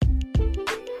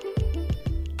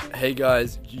Hey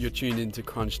guys, you're tuned into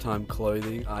Crunch Time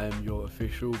Clothing. I am your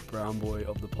official brown boy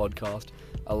of the podcast,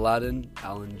 Aladdin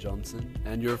Alan Johnson,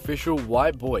 and your official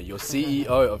white boy, your CEO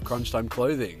of Crunch Time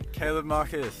Clothing, Caleb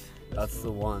Marcus. That's the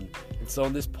one. And so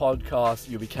on this podcast,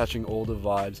 you'll be catching all the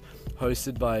vibes,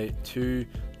 hosted by two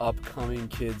upcoming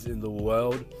kids in the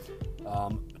world,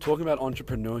 talking about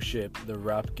entrepreneurship, the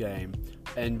rap game,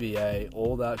 NBA,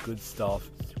 all that good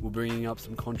stuff. We're bringing up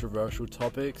some controversial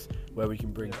topics where we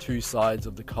can bring two sides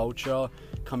of the culture,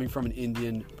 coming from an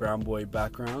Indian brown boy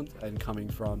background and coming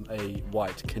from a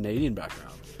white Canadian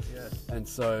background. Yes. And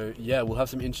so, we'll have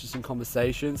some interesting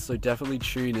conversations, so definitely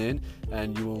tune in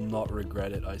and you will not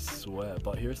regret it, I swear.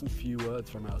 But here are some few words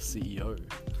from our CEO.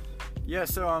 Yeah,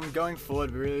 so going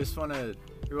forward, we really just want to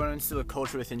instill a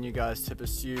culture within you guys to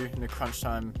pursue in the crunch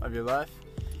time of your life.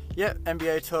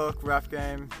 NBA talk, rap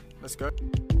game, let's go.